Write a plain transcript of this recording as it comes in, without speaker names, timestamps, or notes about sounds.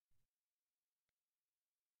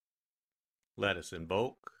Let us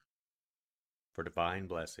invoke for divine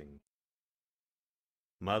blessing.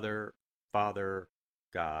 Mother, Father,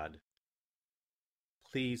 God,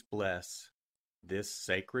 please bless this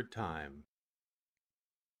sacred time.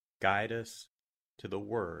 Guide us to the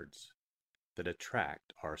words that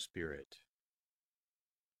attract our spirit.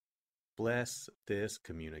 Bless this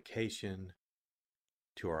communication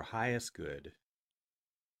to our highest good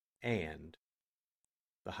and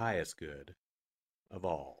the highest good of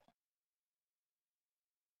all.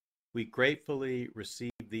 We gratefully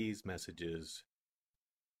receive these messages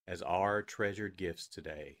as our treasured gifts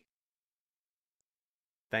today.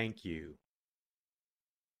 Thank you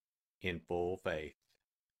in full faith.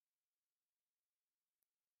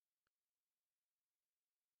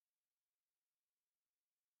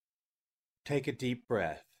 Take a deep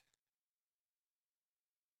breath.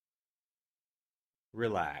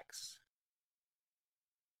 Relax.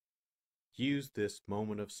 Use this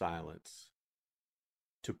moment of silence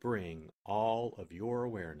to bring all of your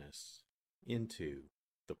awareness into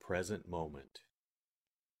the present moment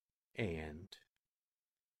and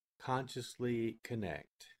consciously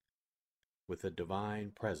connect with the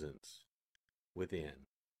divine presence within.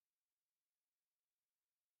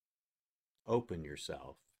 Open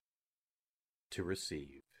yourself to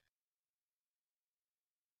receive.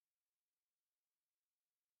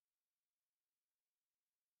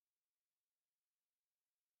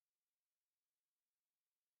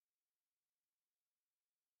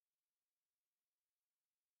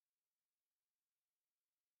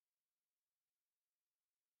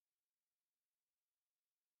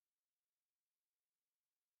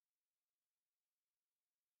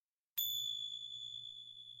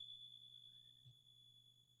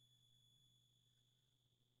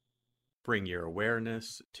 Bring your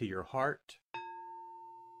awareness to your heart.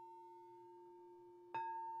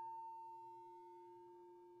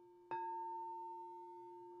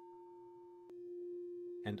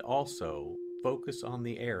 And also focus on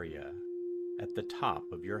the area at the top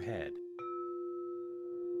of your head.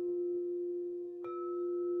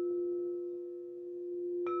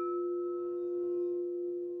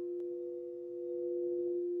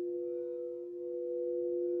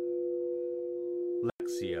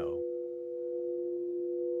 Lectio.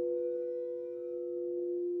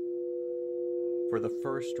 For the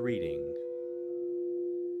first reading,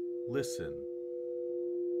 listen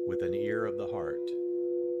with an ear of the heart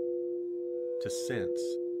to sense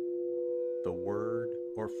the word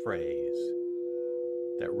or phrase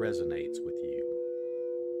that resonates with you.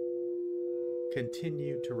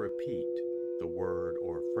 Continue to repeat the word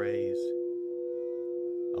or phrase.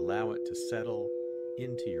 Allow it to settle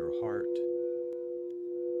into your heart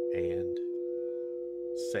and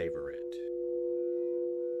savor it.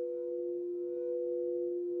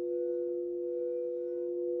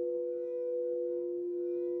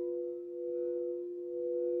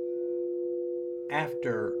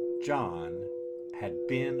 After John had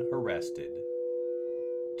been arrested,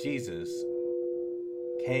 Jesus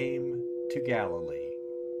came to Galilee,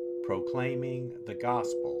 proclaiming the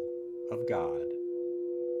gospel of God.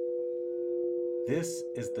 This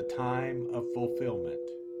is the time of fulfillment.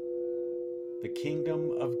 The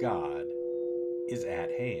kingdom of God is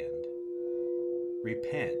at hand.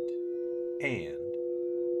 Repent and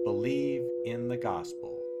believe in the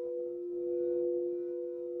gospel.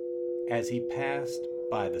 As he passed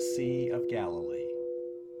by the Sea of Galilee,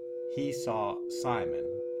 he saw Simon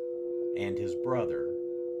and his brother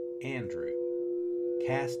Andrew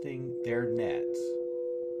casting their nets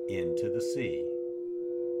into the sea.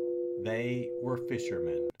 They were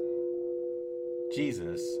fishermen.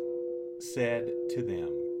 Jesus said to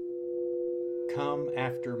them, "Come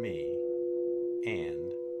after me,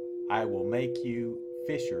 and I will make you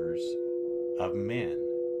fishers of men."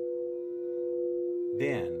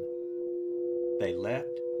 Then they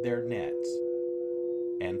left their nets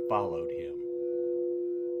and followed him.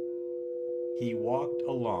 He walked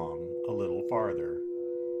along a little farther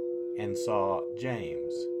and saw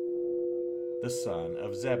James, the son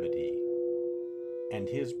of Zebedee, and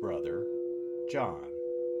his brother John.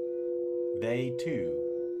 They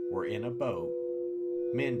too were in a boat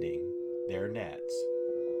mending their nets.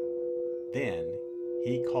 Then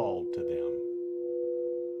he called to them.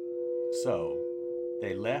 So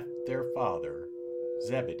they left their father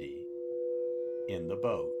Zebedee in the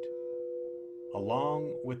boat,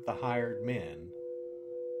 along with the hired men,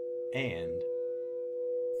 and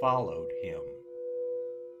followed him.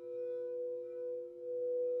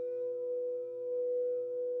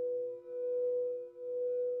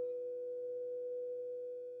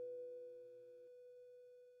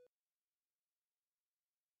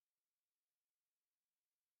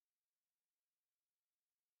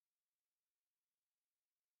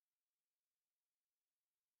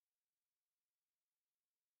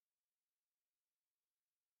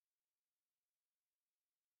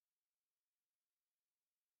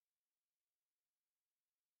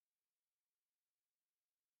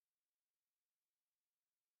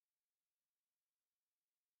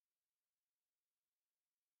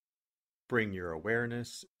 Bring your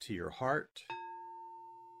awareness to your heart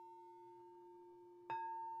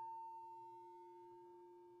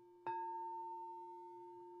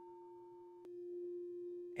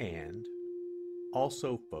and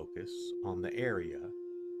also focus on the area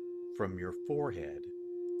from your forehead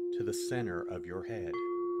to the center of your head.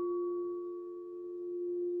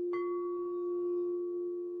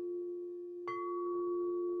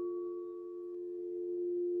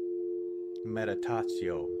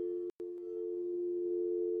 Meditatio.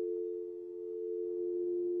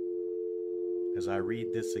 As I read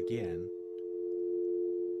this again,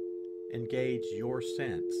 engage your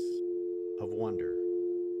sense of wonder.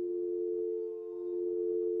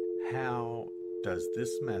 How does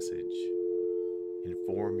this message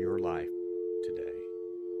inform your life today?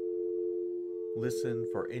 Listen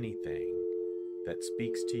for anything that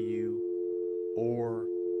speaks to you or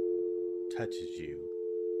touches you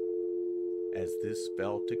as this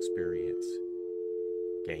felt experience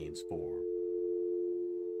gains form.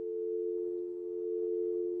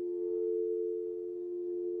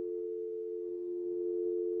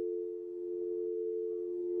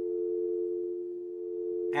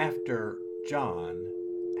 After John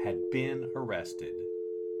had been arrested,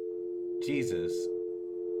 Jesus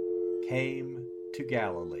came to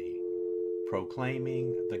Galilee,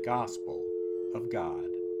 proclaiming the gospel of God.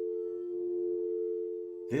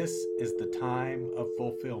 This is the time of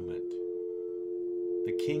fulfillment.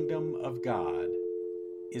 The kingdom of God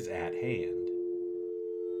is at hand.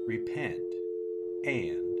 Repent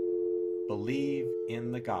and believe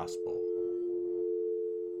in the gospel.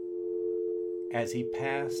 As he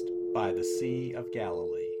passed by the Sea of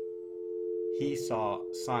Galilee, he saw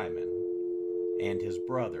Simon and his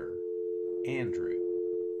brother Andrew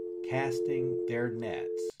casting their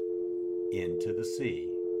nets into the sea.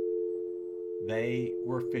 They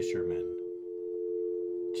were fishermen.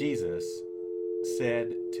 Jesus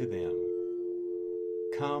said to them,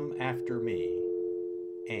 "Come after me,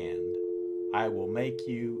 and I will make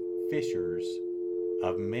you fishers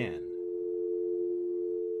of men."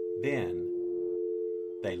 Then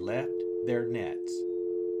they left their nets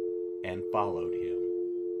and followed him.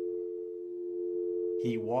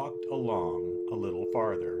 He walked along a little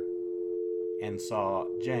farther and saw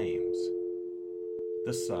James,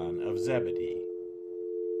 the son of Zebedee,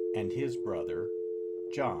 and his brother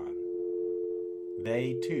John.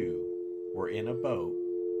 They too were in a boat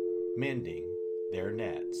mending their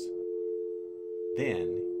nets.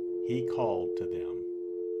 Then he called to them.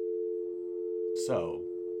 So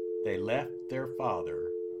they left their father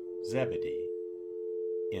Zebedee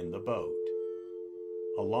in the boat,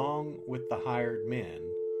 along with the hired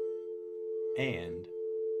men, and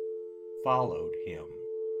followed him.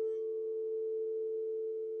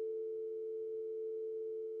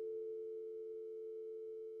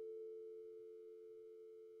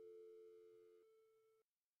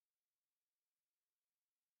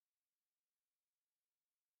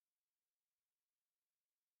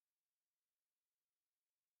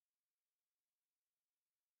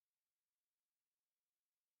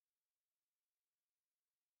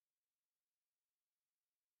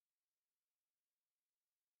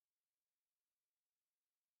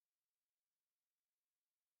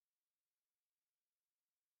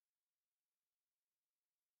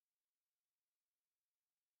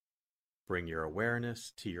 Bring your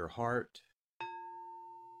awareness to your heart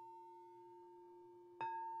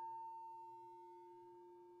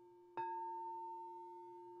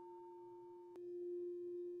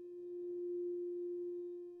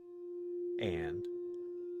and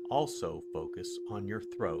also focus on your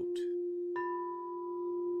throat.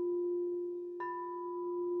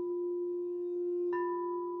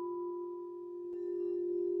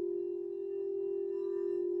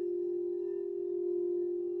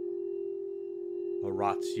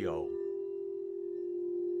 Oratio.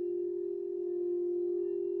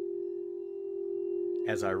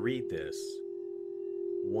 As I read this,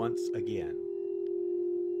 once again,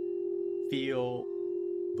 feel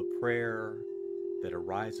the prayer that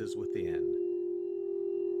arises within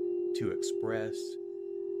to express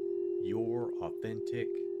your authentic,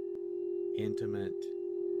 intimate,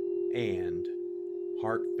 and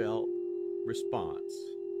heartfelt response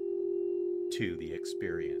to the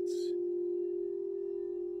experience.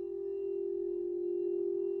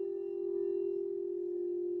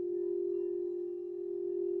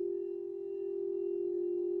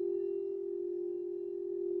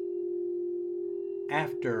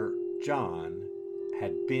 After John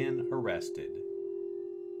had been arrested,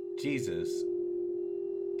 Jesus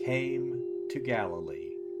came to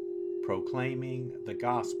Galilee, proclaiming the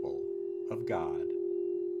gospel of God.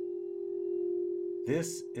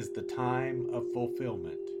 This is the time of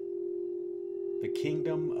fulfillment. The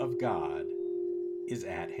kingdom of God is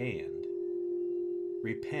at hand.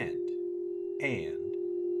 Repent and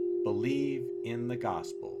believe in the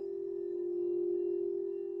gospel.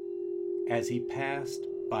 As he passed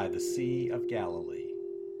by the Sea of Galilee,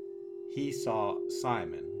 he saw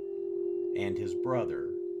Simon and his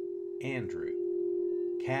brother Andrew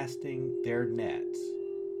casting their nets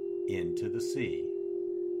into the sea.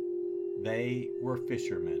 They were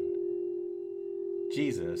fishermen.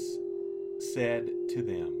 Jesus said to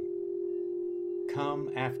them,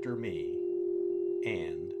 "Come after me,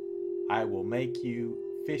 and I will make you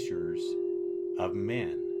fishers of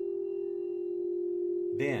men."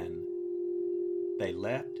 Then they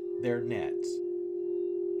left their nets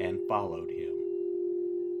and followed him.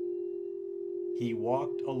 He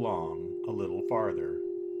walked along a little farther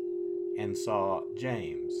and saw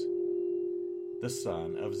James, the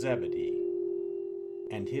son of Zebedee,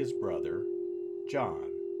 and his brother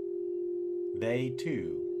John. They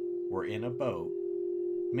too were in a boat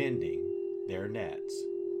mending their nets.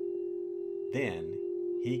 Then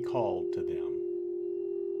he called to them.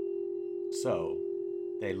 So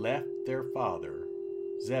they left their father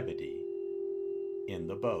Zebedee in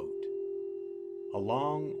the boat,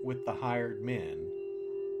 along with the hired men,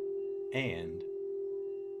 and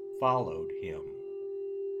followed him.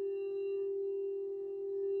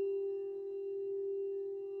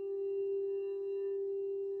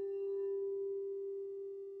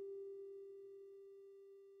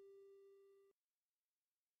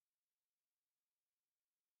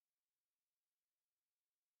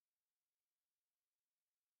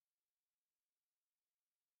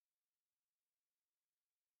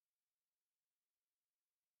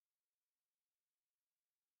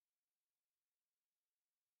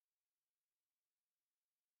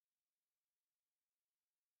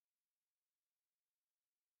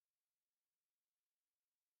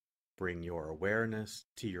 Bring your awareness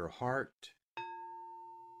to your heart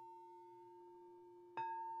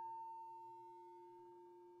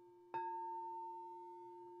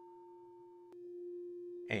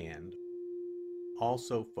and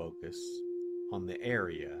also focus on the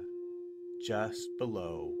area just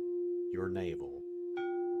below your navel.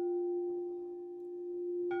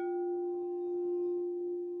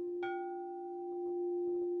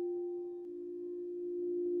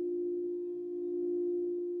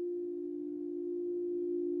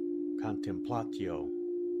 Contemplatio.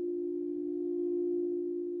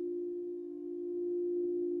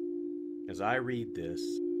 As I read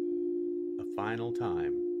this a final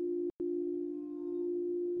time,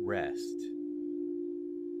 rest.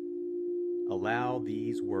 Allow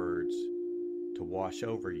these words to wash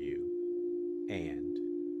over you and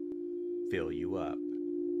fill you up.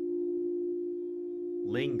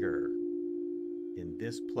 Linger in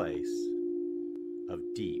this place of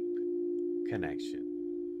deep connection.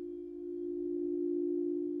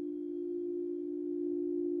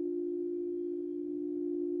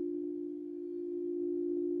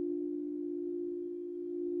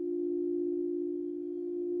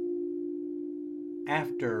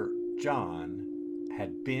 After John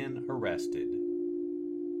had been arrested,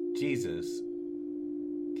 Jesus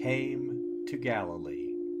came to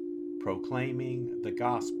Galilee, proclaiming the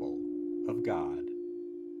gospel of God.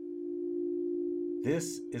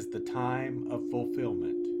 This is the time of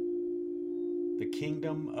fulfillment. The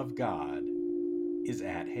kingdom of God is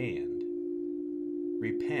at hand.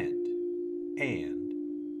 Repent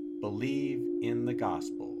and believe in the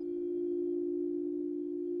gospel.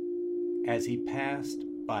 As he passed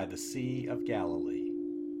by the Sea of Galilee,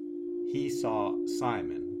 he saw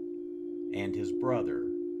Simon and his brother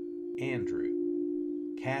Andrew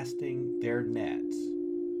casting their nets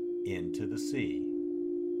into the sea.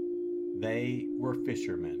 They were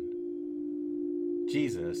fishermen.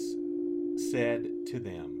 Jesus said to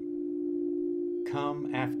them,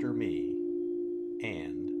 "Come after me,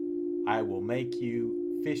 and I will make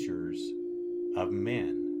you fishers of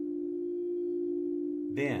men."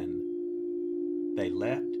 Then they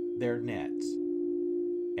left their nets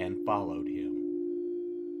and followed him.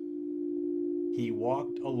 He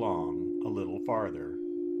walked along a little farther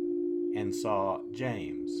and saw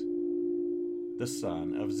James, the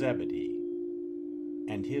son of Zebedee,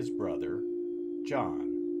 and his brother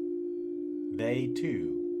John. They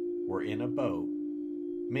too were in a boat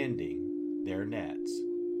mending their nets.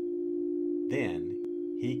 Then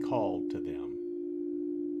he called to them.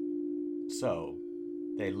 So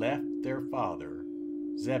they left their father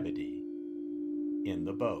Zebedee in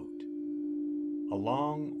the boat,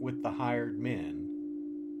 along with the hired men,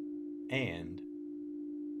 and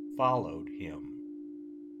followed him.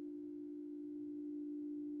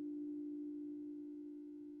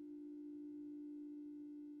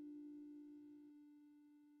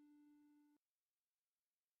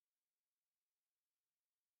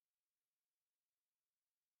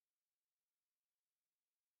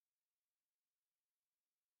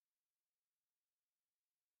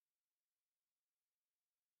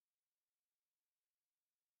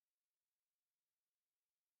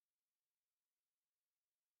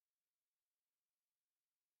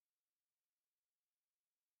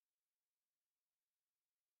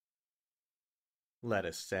 Let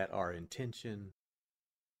us set our intention,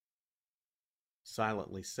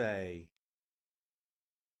 silently say,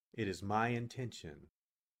 "It is my intention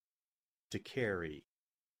to carry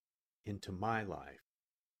into my life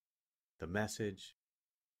the message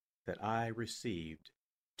that I received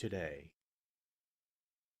today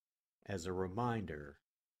as a reminder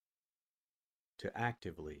to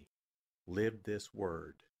actively live this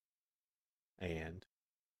word and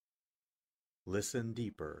listen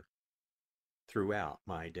deeper throughout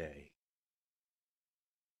my day."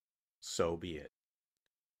 So be it.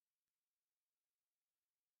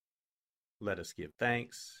 Let us give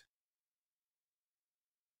thanks.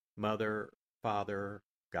 Mother, Father,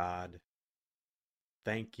 God,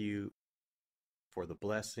 thank you for the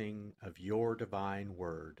blessing of your divine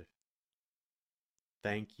word.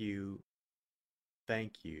 Thank you,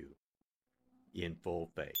 in full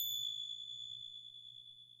faith.